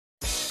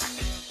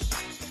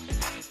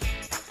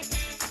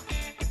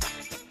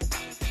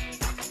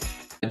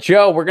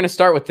Joe, we're going to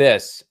start with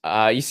this.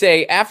 You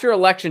say, after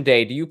Election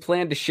Day, do you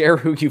plan to share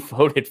who you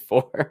voted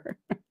for?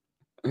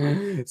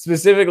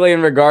 Specifically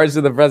in regards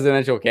to the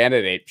presidential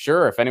candidate.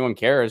 Sure, if anyone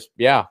cares.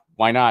 Yeah,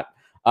 why not?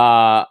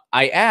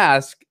 I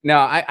ask,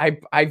 now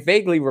I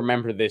vaguely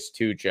remember this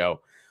too,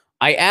 Joe.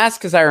 I ask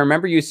because I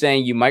remember you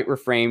saying you might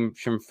refrain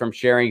from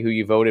sharing who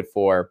you voted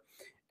for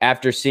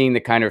after seeing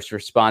the kind of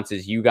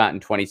responses you got in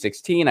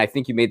 2016. I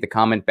think you made the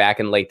comment back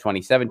in late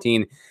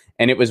 2017,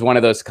 and it was one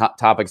of those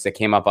topics that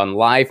came up on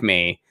Live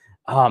Me.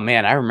 Oh,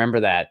 man, I remember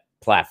that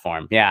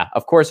platform. Yeah,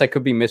 of course, I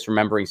could be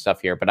misremembering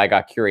stuff here, but I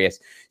got curious.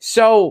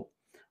 So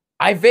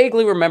I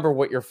vaguely remember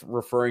what you're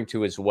referring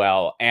to as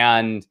well.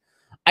 And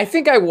I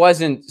think I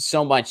wasn't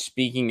so much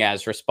speaking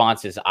as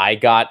responses I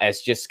got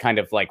as just kind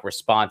of like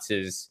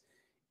responses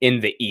in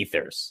the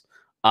ethers.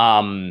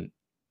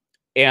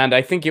 And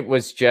I think it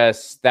was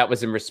just that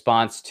was in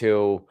response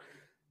to,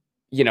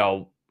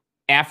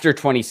 after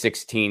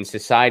 2016,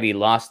 society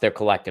lost their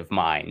collective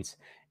minds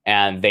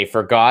and they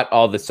forgot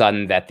all of a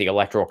sudden that the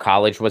Electoral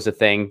College was a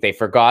thing. They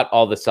forgot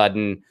all of a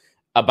sudden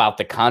about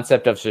the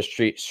concept of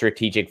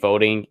strategic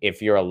voting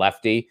if you're a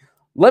lefty.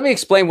 Let me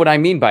explain what I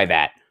mean by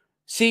that.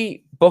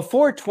 See,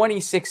 before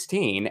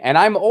 2016, and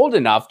I'm old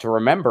enough to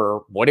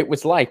remember what it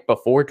was like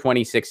before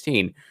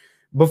 2016.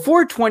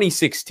 Before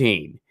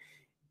 2016,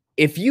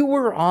 if you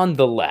were on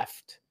the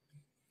left,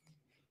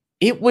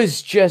 it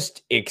was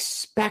just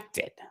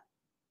expected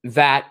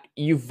that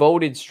you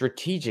voted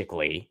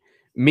strategically,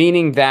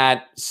 meaning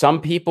that some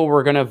people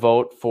were going to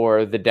vote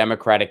for the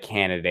Democratic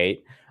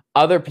candidate.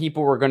 Other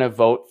people were going to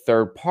vote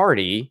third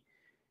party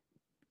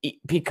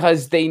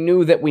because they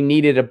knew that we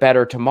needed a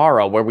better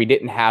tomorrow where we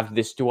didn't have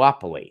this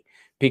duopoly.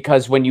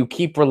 Because when you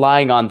keep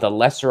relying on the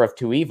lesser of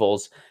two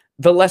evils,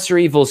 the lesser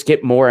evils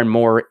get more and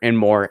more and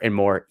more and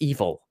more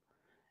evil.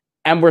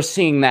 And we're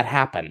seeing that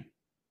happen.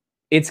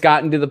 It's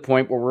gotten to the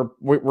point where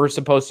we're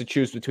supposed to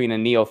choose between a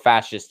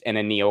neo-fascist and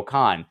a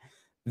neocon.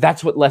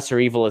 That's what lesser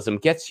evilism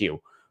gets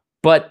you.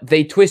 But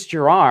they twist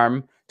your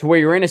arm to where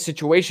you're in a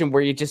situation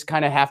where you just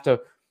kind of have to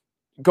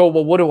go,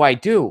 well, what do I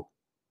do?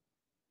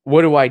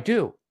 What do I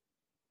do?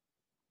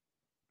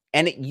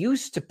 And it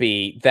used to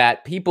be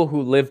that people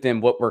who lived in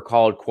what were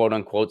called quote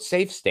unquote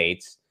safe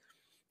states,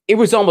 it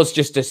was almost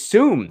just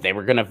assumed they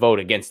were going to vote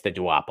against the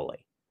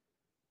duopoly.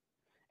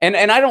 And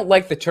I don't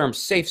like the term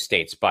safe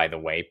states, by the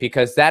way,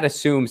 because that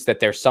assumes that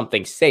there's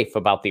something safe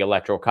about the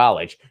Electoral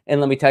College. And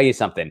let me tell you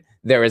something.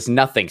 There is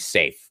nothing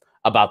safe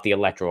about the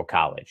Electoral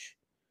College.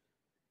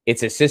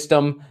 It's a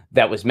system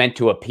that was meant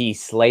to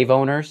appease slave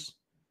owners.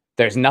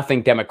 There's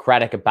nothing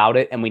democratic about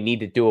it, and we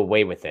need to do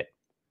away with it.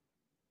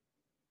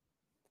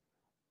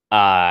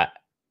 And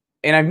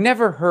I've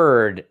never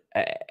heard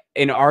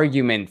an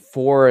argument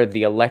for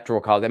the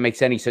Electoral College that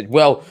makes any sense.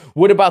 Well,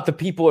 what about the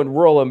people in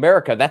rural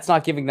America? That's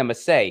not giving them a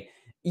say.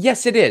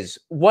 Yes, it is.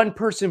 One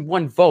person,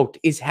 one vote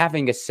is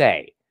having a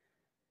say.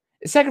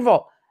 Second of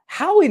all,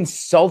 how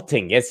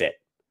insulting is it?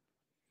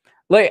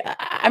 Like,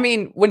 I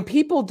mean, when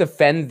people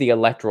defend the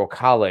Electoral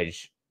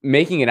College,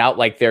 making it out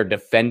like they're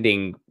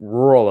defending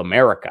rural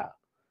America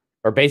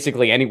or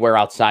basically anywhere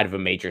outside of a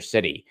major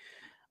city,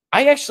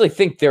 I actually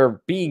think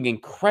they're being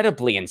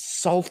incredibly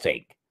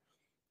insulting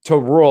to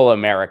rural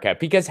America,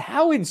 because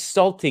how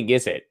insulting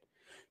is it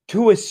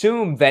to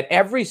assume that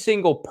every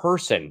single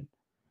person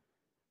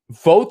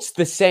votes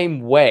the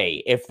same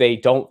way if they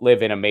don't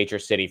live in a major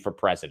city for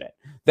president?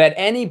 That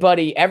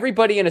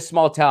everybody in a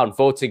small town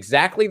votes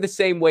exactly the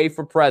same way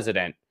for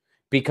president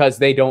because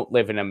they don't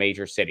live in a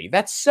major city.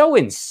 That's so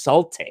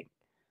insulting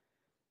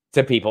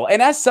to people.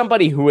 And as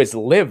somebody who has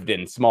lived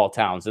in small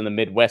towns in the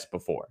Midwest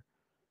before,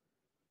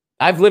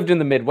 I've lived in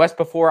the Midwest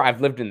before,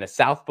 I've lived in the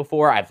South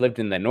before, I've lived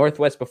in the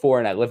Northwest before,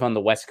 and I live on the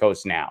West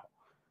Coast now.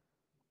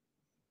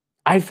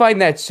 I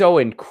find that so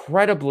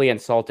incredibly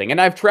insulting.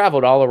 And I've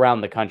traveled all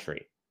around the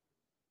country.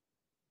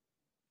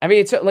 I mean,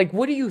 it's like,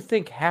 what do you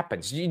think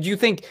happens? Do you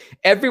think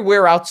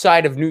everywhere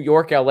outside of New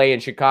York, LA,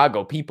 and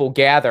Chicago, people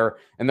gather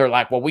and they're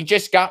like, well, we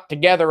just got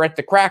together at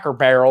the Cracker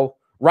Barrel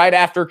right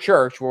after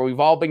church, where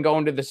we've all been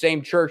going to the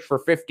same church for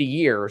 50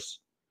 years,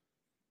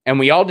 and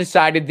we all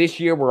decided this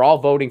year we're all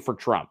voting for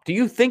Trump? Do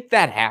you think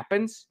that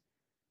happens?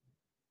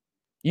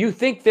 You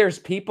think there's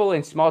people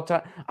in small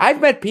town? I've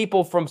met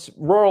people from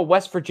rural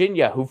West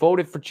Virginia who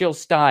voted for Jill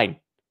Stein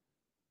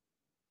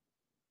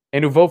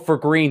and who vote for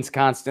Greens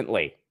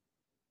constantly.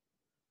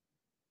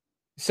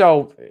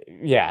 So,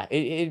 yeah,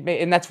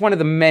 and that's one of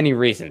the many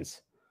reasons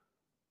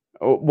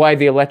why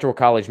the Electoral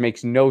College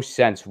makes no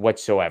sense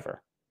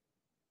whatsoever.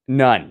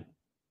 None.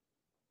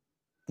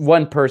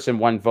 One person,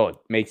 one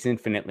vote makes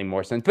infinitely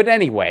more sense. But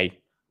anyway,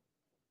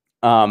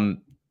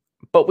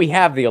 but we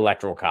have the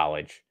Electoral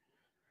College.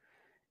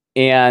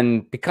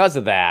 And because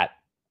of that,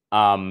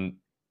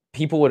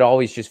 people would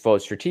always just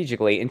vote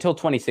strategically until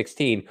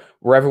 2016,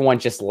 where everyone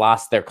just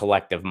lost their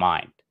collective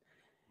mind.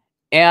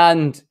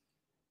 And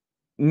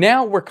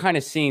now we're kind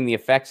of seeing the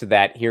effects of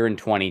that here in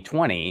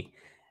 2020.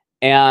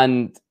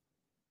 And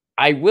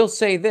I will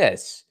say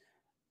this,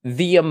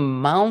 the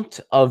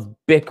amount of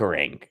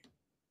bickering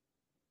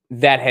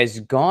that has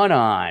gone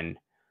on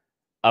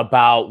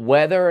about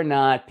whether or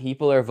not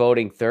people are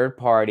voting third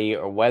party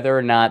or whether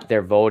or not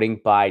they're voting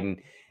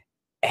Biden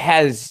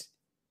has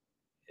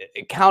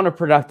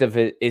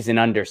counterproductive is an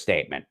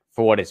understatement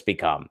for what it's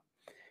become.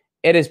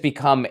 It has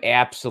become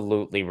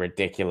absolutely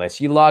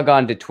ridiculous. You log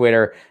on to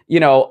Twitter,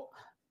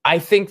 I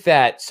think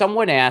that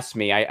someone asked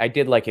me, I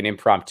did like an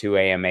impromptu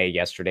AMA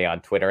yesterday on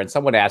Twitter, and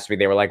someone asked me,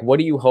 they were like, what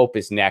do you hope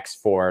is next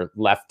for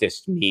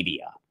leftist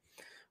media?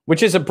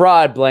 Which is a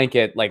broad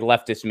blanket, like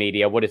leftist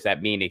media. What does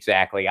that mean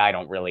exactly? I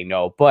don't really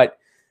know. But,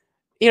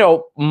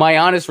 my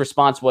honest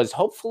response was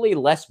hopefully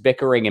less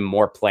bickering and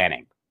more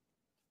planning.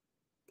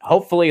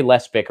 Hopefully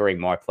less bickering,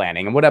 more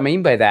planning. And what I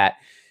mean by that,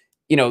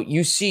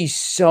 you see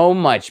so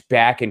much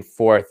back and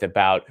forth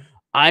about,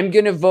 I'm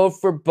going to vote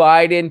for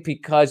Biden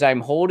because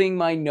I'm holding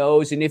my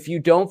nose. And if you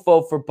don't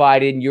vote for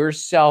Biden, you're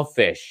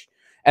selfish.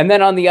 And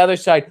then on the other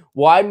side,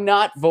 well, I'm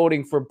not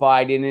voting for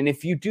Biden. And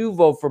if you do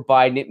vote for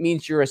Biden, it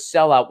means you're a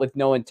sellout with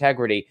no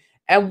integrity.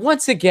 And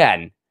once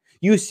again,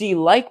 you see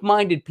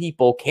like-minded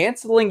people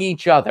canceling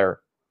each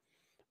other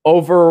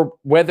over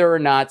whether or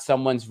not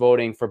someone's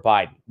voting for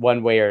Biden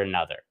one way or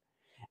another.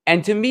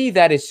 And to me,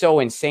 that is so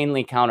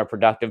insanely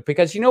counterproductive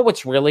because you know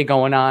what's really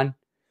going on?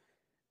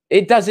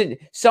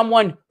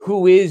 Someone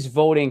who is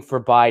voting for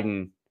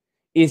Biden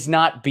is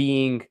not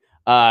being,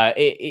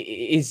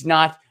 it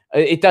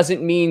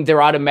doesn't mean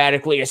they're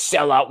automatically a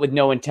sellout with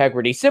no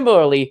integrity.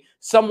 Similarly,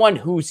 someone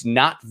who's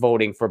not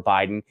voting for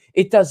Biden,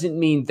 it doesn't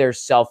mean they're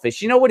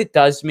selfish. You know what it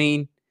does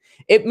mean?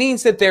 It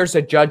means that there's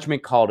a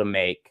judgment call to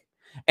make.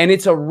 And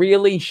it's a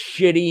really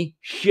shitty,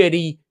 should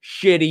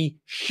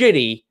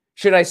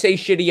I say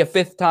shitty a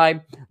fifth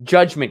time?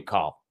 Judgment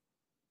call.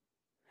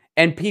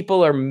 And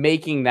people are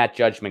making that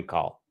judgment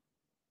call.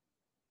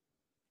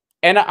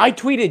 And I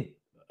tweeted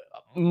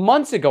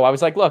months ago, I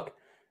was like, look,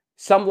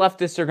 some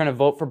leftists are going to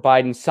vote for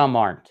Biden, some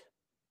aren't.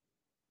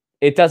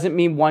 It doesn't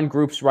mean one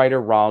group's right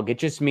or wrong. It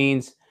just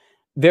means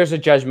there's a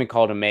judgment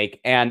call to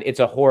make, and it's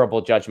a horrible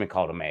judgment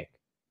call to make.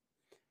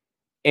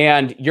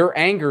 And your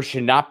anger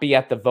should not be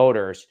at the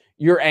voters.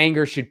 Your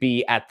anger should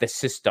be at the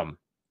system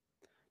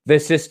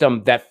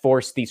that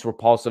forced these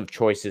repulsive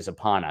choices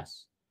upon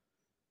us.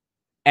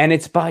 And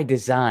it's by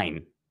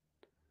design.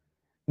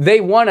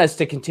 They want us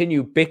to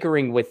continue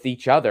bickering with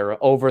each other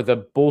over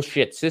the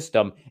bullshit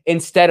system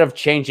instead of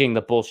changing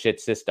the bullshit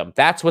system.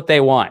 That's what they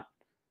want.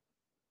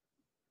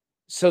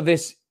 So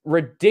this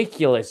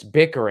ridiculous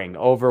bickering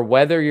over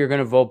whether you're going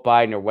to vote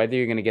Biden or whether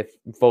you're going to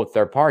vote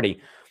third party,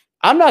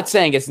 I'm not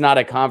saying it's not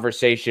a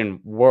conversation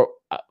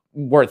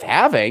worth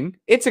having.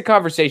 It's a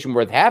conversation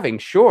worth having,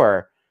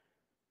 sure.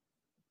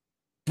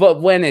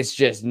 But when it's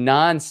just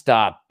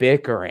nonstop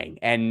bickering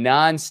and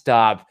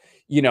nonstop,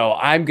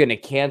 I'm going to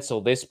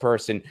cancel this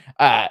person,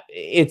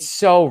 it's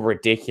so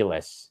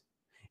ridiculous.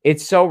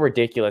 It's so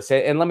ridiculous.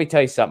 And let me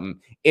tell you something.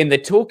 In the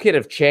toolkit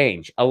of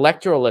change,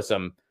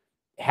 electoralism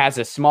has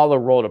a smaller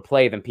role to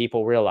play than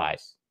people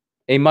realize.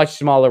 A much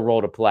smaller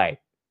role to play.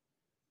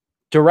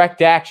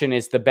 Direct action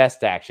is the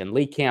best action.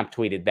 Lee Camp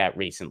tweeted that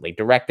recently.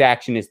 Direct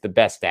action is the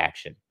best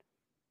action.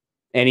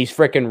 And he's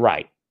freaking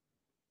right.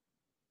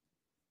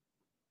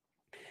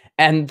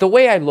 And the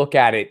way I look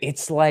at it,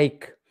 it's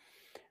like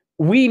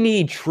we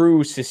need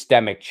true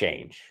systemic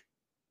change.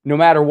 No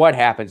matter what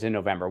happens in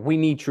November, we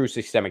need true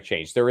systemic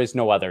change. There is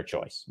no other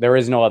choice. There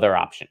is no other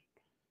option.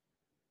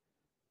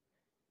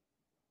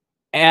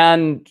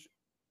 And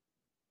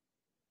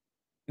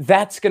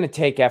that's going to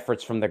take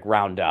efforts from the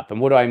ground up. And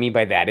what do I mean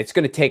by that? It's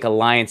going to take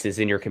alliances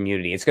in your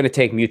community. It's going to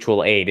take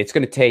mutual aid. It's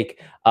going to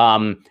take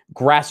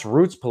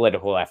grassroots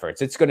political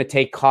efforts. It's going to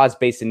take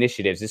cause-based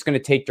initiatives. It's going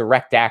to take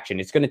direct action.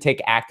 It's going to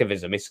take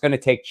activism. It's going to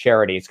take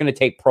charity. It's going to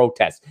take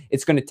protests.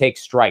 It's going to take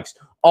strikes.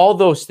 All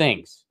those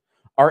things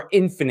are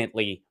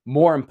infinitely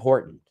more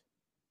important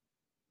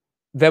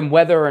than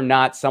whether or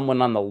not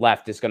someone on the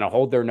left is going to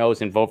hold their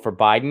nose and vote for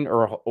Biden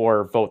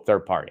or vote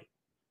third party.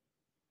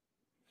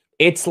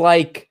 It's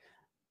like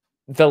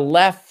the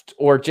left,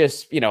 or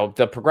just,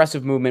 the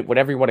progressive movement,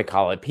 whatever you want to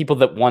call it, people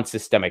that want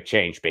systemic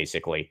change,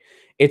 basically.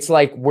 It's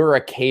like we're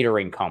a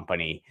catering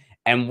company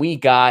and we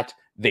got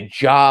the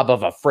job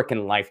of a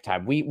freaking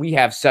lifetime. We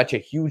have such a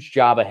huge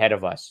job ahead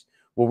of us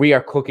where we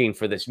are cooking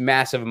for this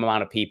massive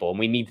amount of people and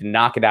we need to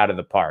knock it out of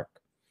the park.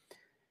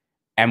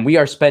 And we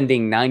are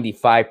spending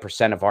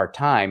 95% of our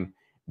time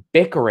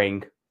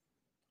bickering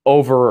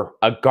over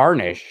a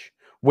garnish,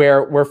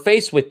 where we're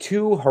faced with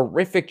two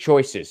horrific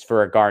choices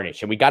for a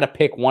garnish, and we got to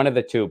pick one of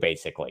the two,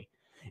 basically.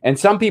 And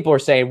some people are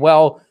saying,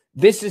 well,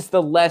 this is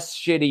the less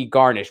shitty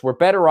garnish. We're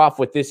better off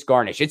with this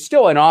garnish. It's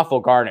still an awful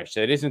garnish.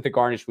 It isn't the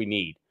garnish we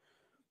need,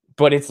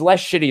 but it's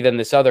less shitty than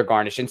this other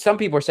garnish. And some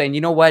people are saying,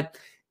 you know what?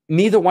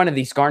 Neither one of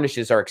these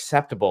garnishes are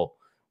acceptable.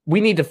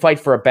 We need to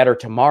fight for a better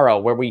tomorrow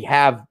where we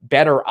have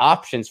better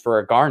options for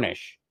a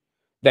garnish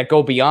that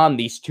go beyond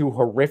these two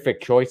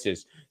horrific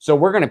choices. So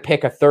we're going to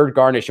pick a third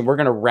garnish and we're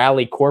going to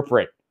rally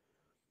corporate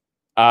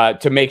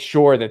to make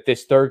sure that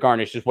this third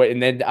garnish is what.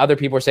 And then other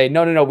people are saying,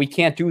 no, we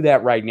can't do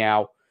that right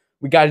now.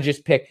 We got to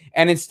just pick.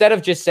 And instead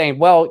of just saying,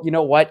 well, you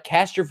know what?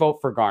 Cast your vote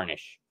for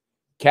garnish.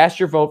 Cast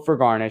your vote for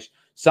garnish.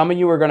 Some of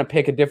you are going to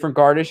pick a different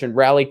garnish and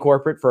rally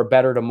corporate for a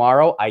better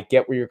tomorrow. I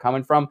get where you're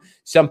coming from.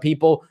 Some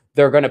people,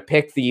 they're going to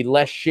pick the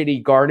less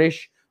shitty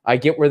garnish. I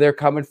get where they're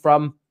coming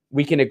from.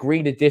 We can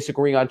agree to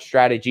disagree on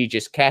strategy.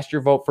 Just cast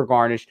your vote for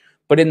garnish.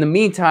 But in the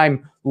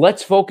meantime,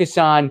 let's focus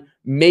on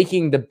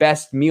making the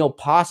best meal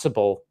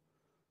possible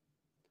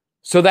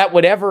so that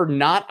whatever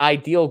not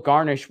ideal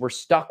garnish we're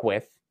stuck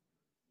with,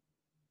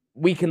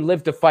 we can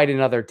live to fight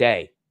another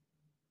day.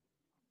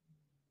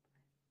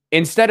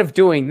 Instead of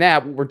doing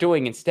that, what we're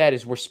doing instead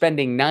is we're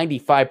spending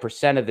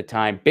 95% of the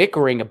time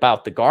bickering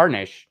about the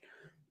garnish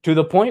to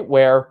the point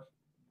where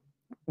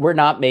we're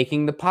not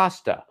making the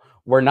pasta.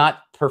 We're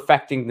not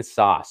perfecting the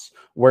sauce.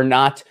 We're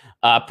not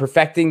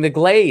perfecting the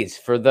glaze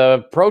for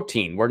the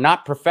protein. We're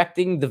not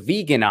perfecting the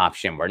vegan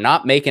option. We're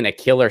not making a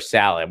killer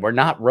salad. We're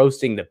not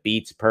roasting the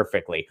beets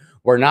perfectly.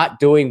 We're not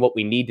doing what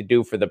we need to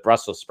do for the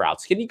Brussels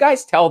sprouts. Can you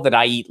guys tell that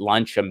I eat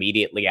lunch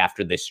immediately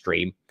after this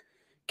stream?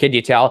 Can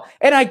you tell?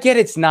 And I get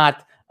it's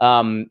not,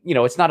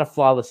 it's not a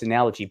flawless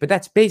analogy, but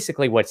that's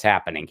basically what's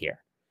happening here.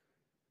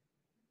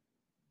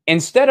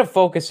 Instead of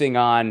focusing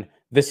on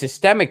the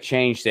systemic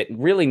change that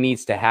really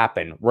needs to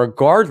happen,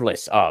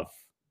 regardless of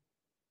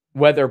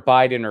whether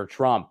Biden or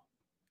Trump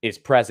is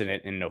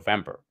president in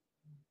November.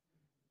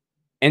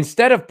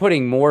 Instead of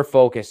putting more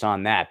focus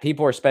on that,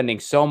 people are spending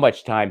so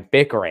much time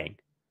bickering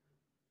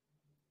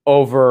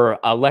over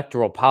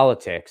electoral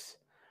politics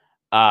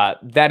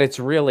that it's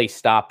really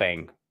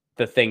stopping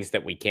the things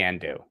that we can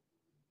do.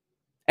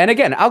 And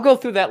again, I'll go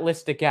through that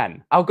list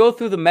again. I'll go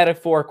through the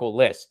metaphorical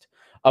list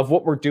of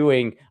what we're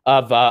doing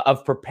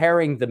of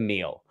preparing the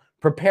meal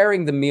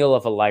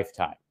of a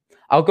lifetime.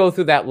 I'll go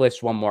through that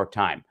list one more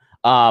time.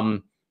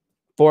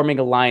 Forming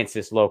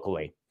alliances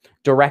locally,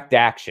 direct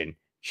action,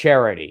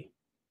 charity,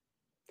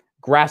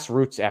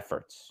 grassroots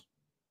efforts,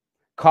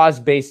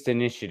 cause-based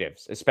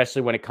initiatives,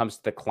 especially when it comes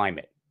to the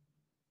climate,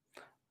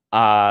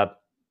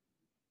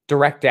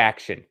 direct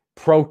action,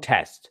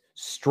 protest,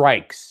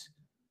 strikes.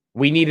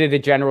 We needed a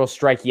general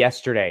strike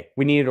yesterday.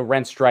 We needed a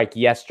rent strike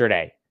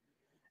yesterday.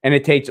 And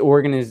it takes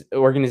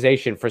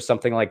organization for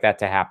something like that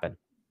to happen.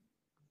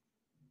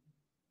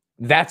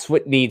 That's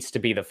what needs to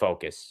be the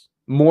focus,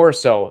 more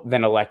so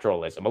than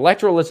electoralism.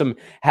 Electoralism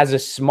has a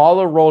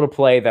smaller role to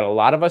play than a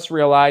lot of us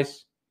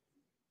realize.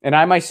 And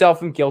I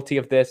myself am guilty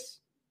of this.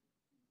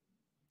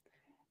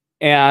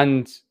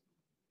 And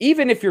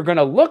even if you're going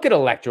to look at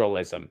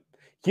electoralism,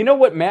 you know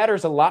what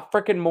matters a lot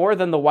freaking more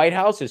than the White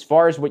House as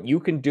far as what you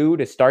can do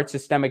to start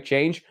systemic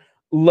change?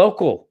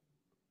 Local,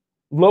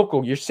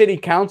 your city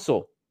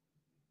council,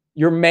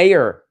 your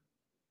mayor,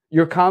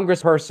 your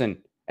congressperson,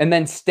 and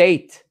then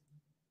state.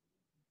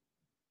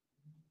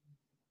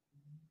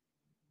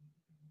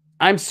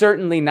 I'm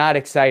certainly not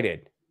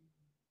excited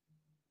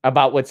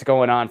about what's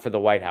going on for the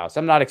White House.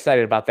 I'm not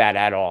excited about that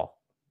at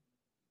all.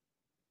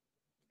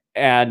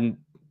 And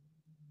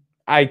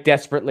I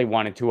desperately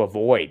wanted to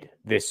avoid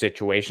this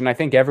situation. I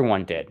think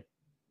everyone did.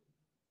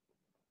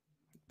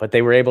 But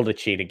they were able to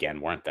cheat again,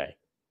 weren't they?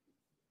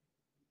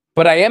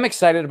 But I am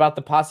excited about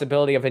the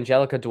possibility of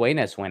Angelica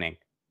Duenas winning.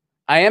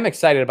 I am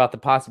excited about the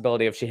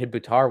possibility of Shahid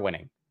Buttar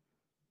winning.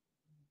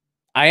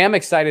 I am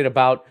excited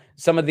about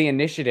some of the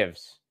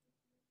initiatives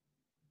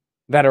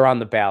that are on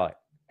the ballot.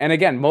 And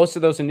again, most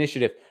of those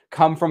initiatives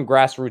come from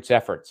grassroots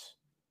efforts.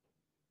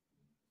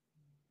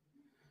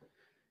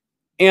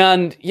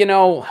 And,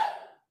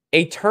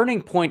 a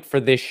turning point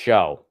for this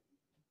show,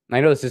 and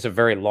I know this is a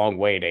very long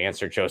way to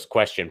answer Joe's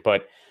question,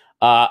 but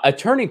a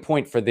turning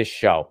point for this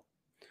show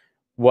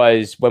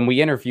was when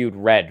we interviewed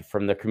Red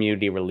from the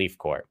Community Relief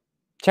Corps.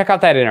 Check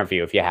out that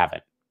interview if you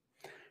haven't.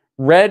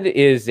 Red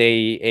is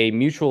a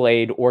mutual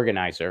aid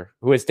organizer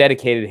who has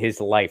dedicated his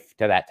life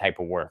to that type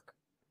of work.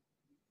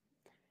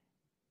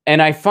 And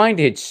I find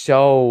it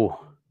so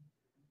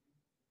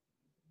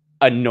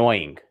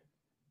annoying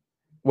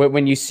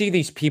when you see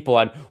these people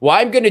on, well,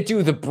 I'm going to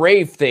do the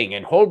brave thing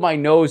and hold my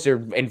nose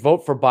and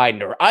vote for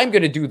Biden, or I'm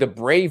going to do the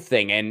brave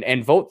thing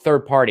and vote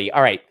third party.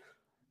 All right,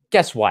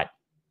 guess what?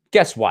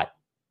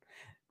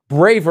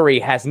 Bravery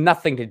has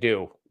nothing to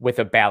do with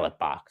a ballot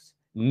box.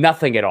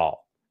 Nothing at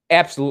all.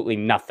 Absolutely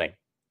nothing.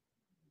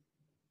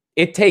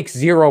 It takes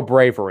zero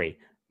bravery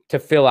to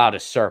fill out a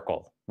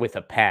circle with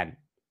a pen.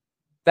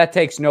 That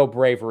takes no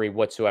bravery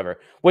whatsoever.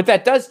 What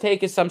that does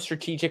take is some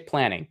strategic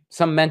planning,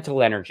 some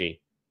mental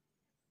energy.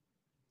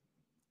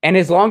 And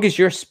as long as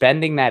you're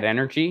spending that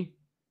energy,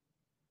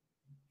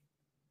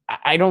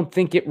 I don't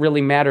think it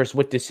really matters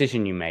what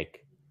decision you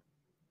make.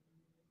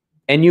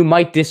 And you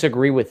might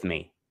disagree with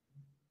me.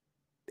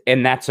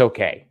 And that's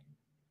okay.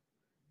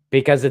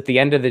 Because at the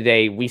end of the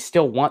day, we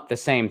still want the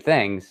same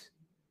things.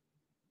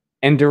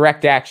 And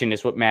direct action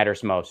is what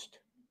matters most.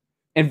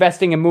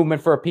 Investing in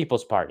movement for a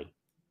people's party.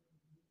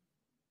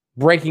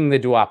 Breaking the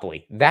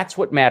duopoly. That's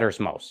what matters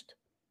most.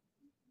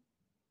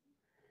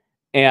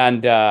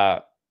 And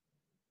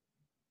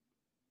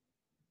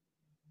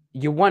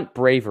you want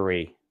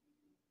bravery.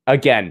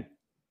 Again,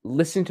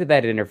 listen to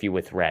that interview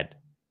with Red.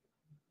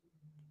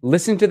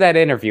 Listen to that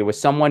interview with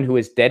someone who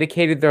has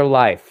dedicated their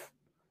life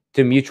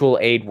to mutual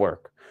aid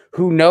work,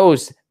 who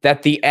knows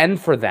that the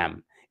end for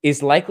them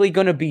is likely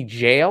going to be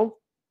jail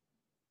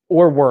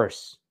or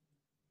worse.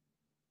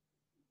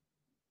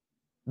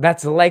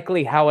 That's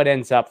likely how it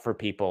ends up for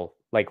people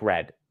like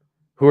Red,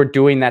 who are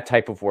doing that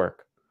type of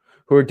work,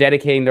 who are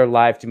dedicating their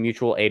life to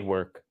mutual aid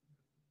work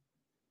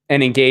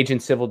and engage in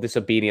civil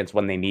disobedience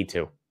when they need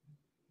to.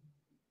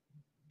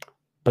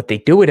 But they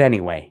do it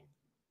anyway,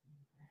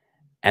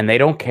 and they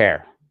don't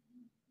care.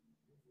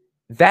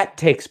 That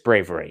takes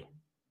bravery.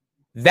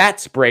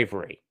 That's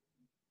bravery.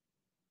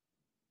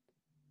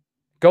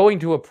 Going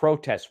to a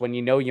protest when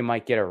you know you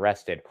might get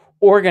arrested,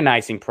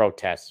 organizing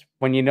protests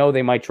when you know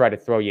they might try to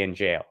throw you in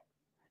jail.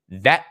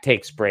 That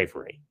takes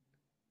bravery.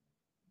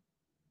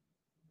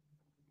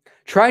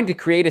 Trying to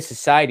create a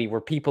society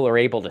where people are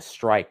able to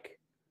strike.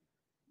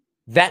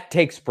 That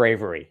takes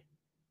bravery.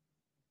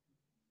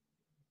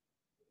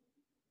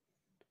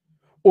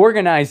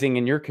 Organizing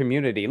in your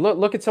community.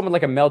 Look at someone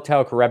like a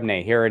Meltel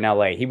Karebne here in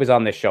LA. He was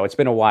on this show. It's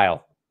been a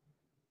while.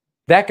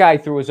 That guy,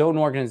 through his own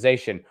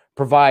organization,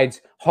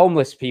 provides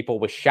homeless people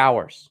with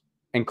showers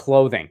and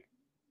clothing.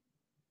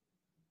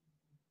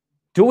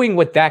 Doing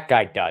what that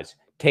guy does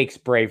takes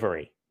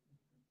bravery.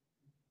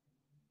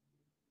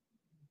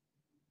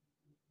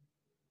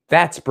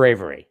 That's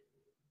bravery.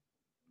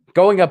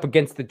 Going up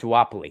against the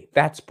duopoly,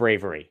 that's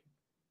bravery.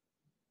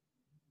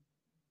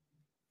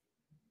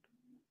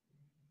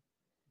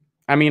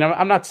 I mean,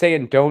 I'm not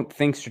saying don't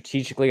think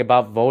strategically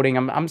about voting.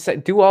 I'm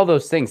saying do all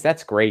those things.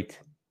 That's great.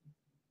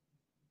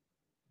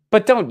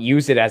 But don't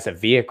use it as a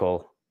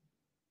vehicle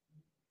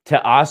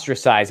to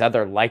ostracize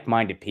other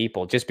like-minded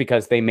people just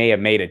because they may have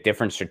made a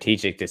different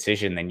strategic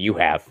decision than you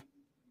have.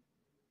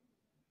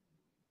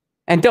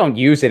 And don't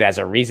use it as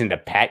a reason to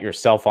pat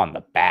yourself on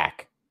the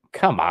back.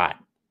 Come on.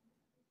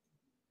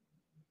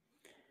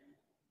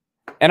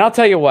 And I'll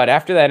tell you what,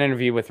 after that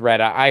interview with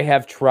Red, I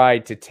have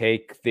tried to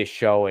take this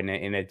show in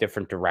a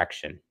different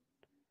direction.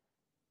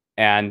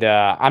 And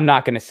I'm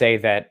not going to say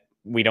that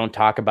we don't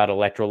talk about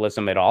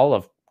electoralism at all.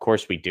 Of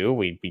course we do.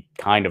 We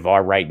kind of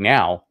are right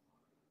now.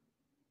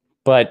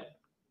 But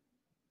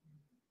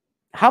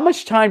how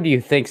much time do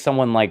you think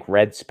someone like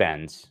Red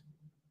spends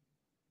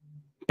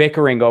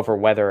bickering over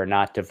whether or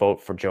not to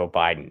vote for Joe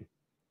Biden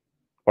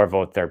or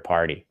vote third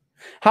party?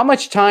 How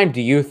much time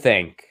do you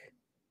think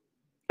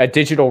a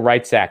digital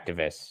rights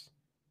activist,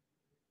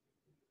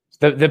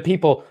 the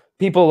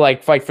people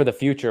like Fight for the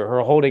Future, who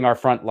are holding our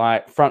front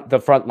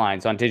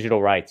lines on digital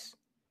rights,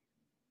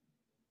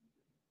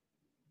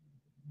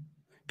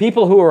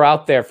 people who are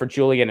out there for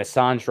Julian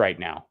Assange right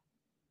now,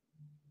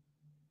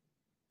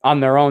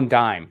 on their own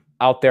dime,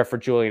 out there for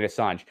Julian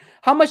Assange,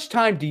 how much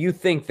time do you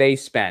think they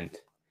spend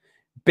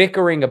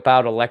bickering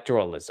about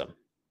electoralism?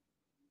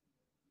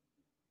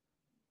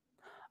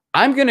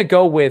 I'm going to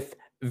go with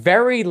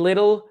very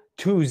little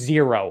to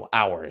 0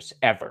 hours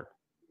ever.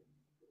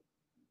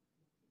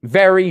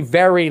 Very,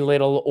 very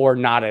little or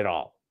not at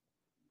all.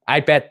 I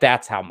bet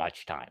that's how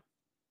much time.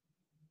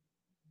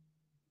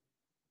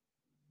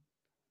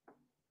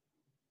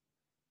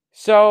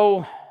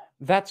 So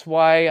that's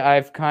why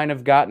I've kind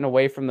of gotten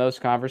away from those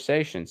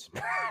conversations.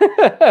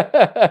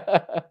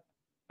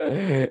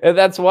 And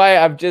that's why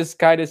I've just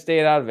kind of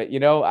stayed out of it. You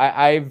know,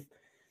 I've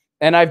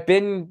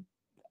been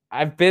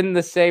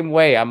the same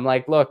way. I'm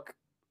like, look,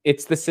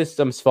 it's the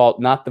system's fault,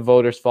 not the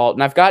voters' fault.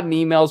 And I've gotten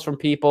emails from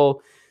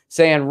people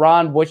saying,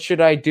 Ron, what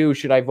should I do?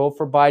 Should I vote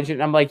for Biden?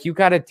 And I'm like, you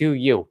got to do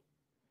you.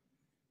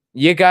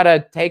 You got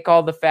to take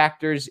all the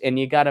factors and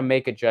you got to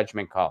make a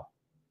judgment call.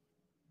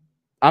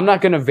 I'm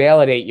not going to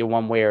validate you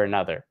one way or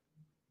another.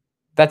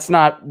 That's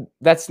not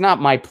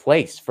my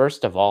place,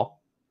 first of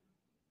all.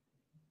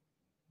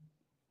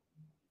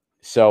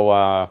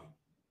 So,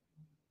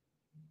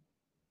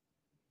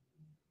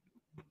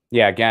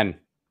 yeah, again,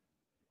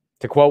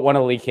 to quote one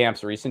of Lee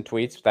Camp's recent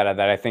tweets that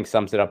I think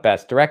sums it up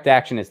best, direct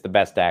action is the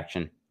best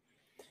action.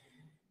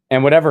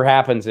 And whatever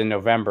happens in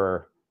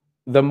November,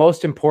 the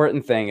most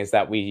important thing is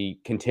that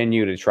we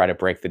continue to try to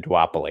break the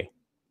duopoly.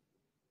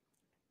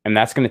 And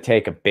that's going to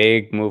take a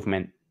big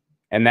movement.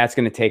 And that's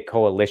going to take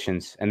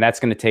coalitions. And that's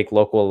going to take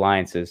local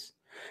alliances.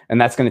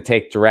 And that's going to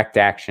take direct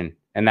action.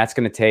 And that's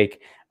going to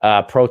take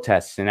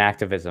protests and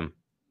activism.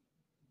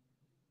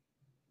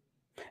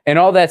 And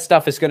all that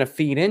stuff is going to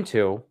feed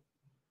into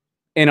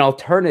an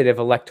alternative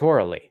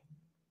electorally,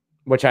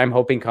 which I'm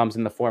hoping comes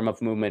in the form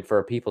of movement for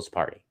a People's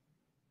Party.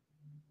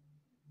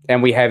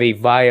 And we have a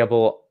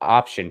viable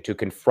option to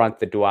confront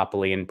the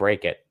duopoly and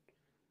break it.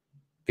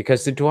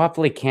 Because the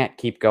duopoly can't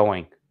keep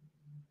going.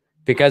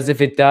 Because if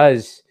it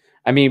does,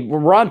 I mean,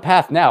 we're on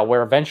path now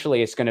where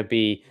eventually it's going to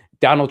be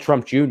Donald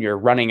Trump Jr.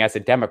 running as a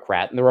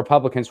Democrat, and the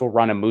Republicans will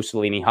run a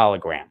Mussolini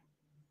hologram.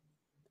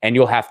 And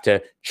you'll have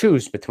to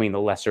choose between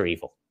the lesser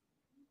evil.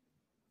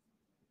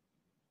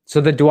 So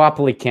the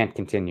duopoly can't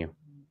continue.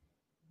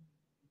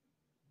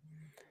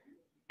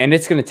 And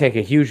it's going to take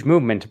a huge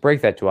movement to break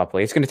that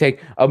duopoly. It's going to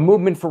take a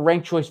movement for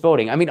ranked choice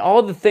voting. I mean,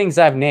 all the things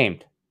I've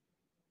named,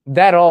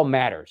 that all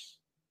matters.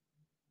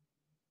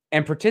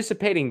 And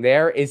participating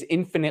there is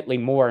infinitely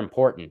more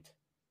important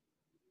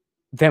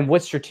than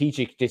what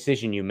strategic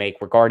decision you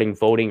make regarding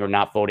voting or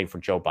not voting for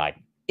Joe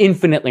Biden.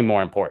 infinitely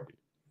more important.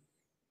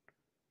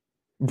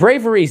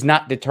 Bravery is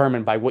not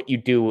determined by what you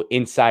do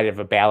inside of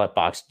a ballot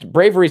box.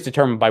 Bravery is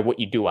determined by what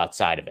you do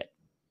outside of it.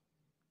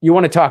 You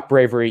want to talk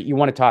bravery, you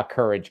want to talk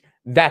courage.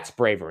 That's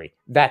bravery.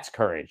 That's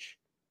courage.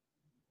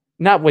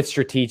 Not what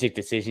strategic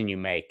decision you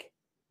make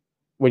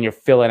when you're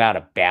filling out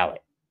a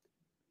ballot.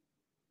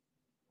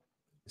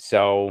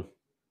 So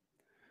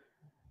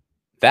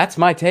that's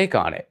my take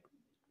on it.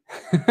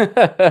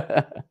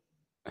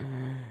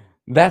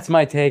 That's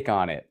my take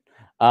on it.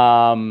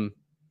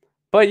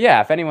 But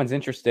yeah, if anyone's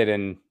interested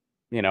in,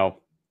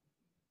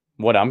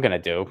 what I'm going to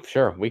do,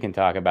 sure, we can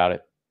talk about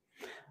it.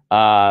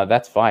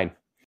 That's fine.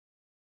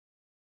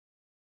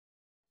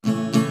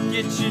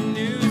 Get your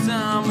news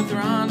on with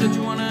Ron. Don't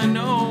you want to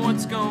know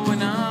what's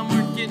going on?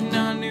 We're getting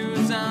our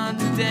news on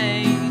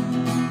today.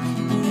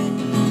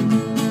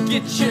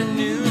 Get your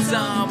news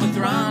on with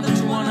Ron. Don't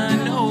you want to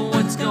know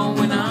what's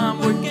going on?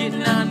 We're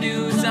getting our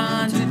news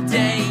on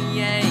today.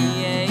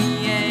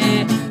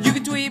 You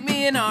can tweet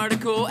me an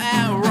article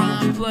at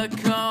Ron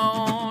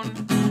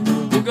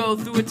Placone. We'll go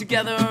through it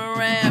together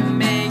and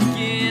make